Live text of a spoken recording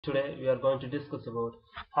Today we are going to discuss about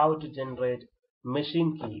how to generate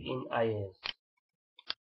machine key in IIS.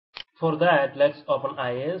 For that, let's open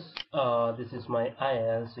IIS. This is my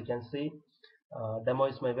IIS. You can see demo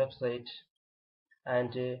is my website,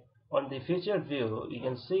 and on the featured view you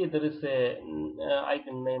can see there is a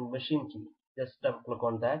icon named machine key. Just double click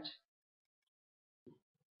on that.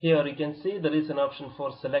 Here you can see there is an option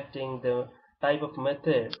for selecting the type of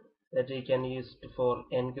method that you can use for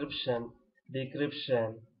encryption,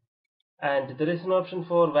 decryption, and there is an option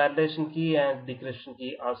for validation key and decryption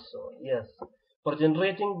key also. Yes, for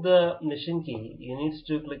generating the machine key you need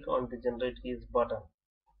to click on the generate keys button.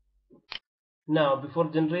 Now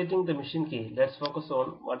before generating the machine key, let's focus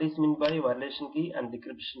on what is meant by validation key and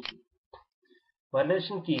decryption key.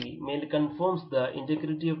 Validation key mainly confirms the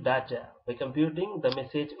integrity of data by computing the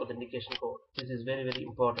message authentication code. This is very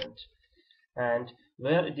important. And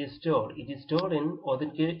where it is stored in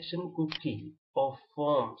authentication cookie of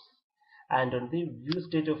forms and on the view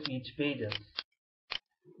state of each pages.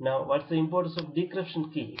 Now what's the importance of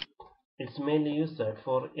decryption key? It's mainly used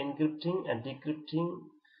for encrypting and decrypting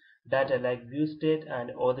data like view state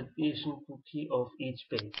and authentication cookie of each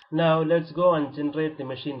page. Now let's go and generate the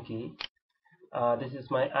machine key. This is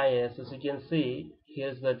my IIS. As you can see,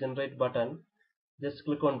 here's the generate button. Just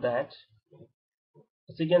click on that.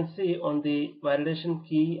 As you can see on the validation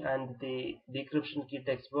key and the decryption key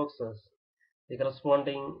text boxes, the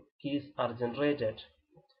corresponding keys are generated.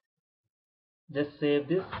 Just save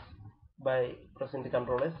this by pressing the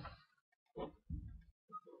Ctrl S,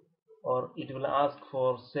 or it will ask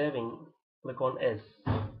for saving. Click on S.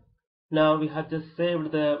 Now we have just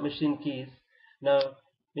saved the machine keys. Now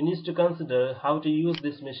we need to consider how to use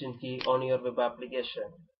this machine key on your web application.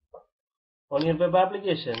 On your web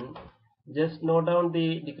application, just note down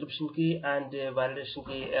the decryption key and validation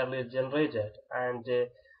key earlier generated and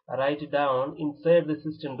write it down inside the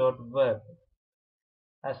system.web.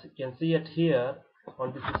 As you can see it here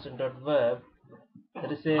on the system.web,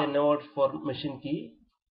 there is a note for machine key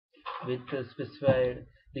with the specified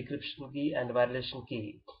decryption key and validation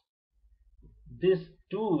key. This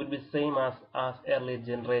too will be same as earlier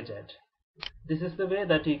generated. This is the way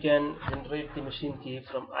that you can generate the machine key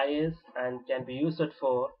from IIS and can be used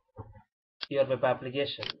for your web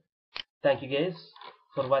application. Thank you guys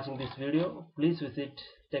for watching this video. Please visit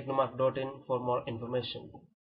technomark.in for more information.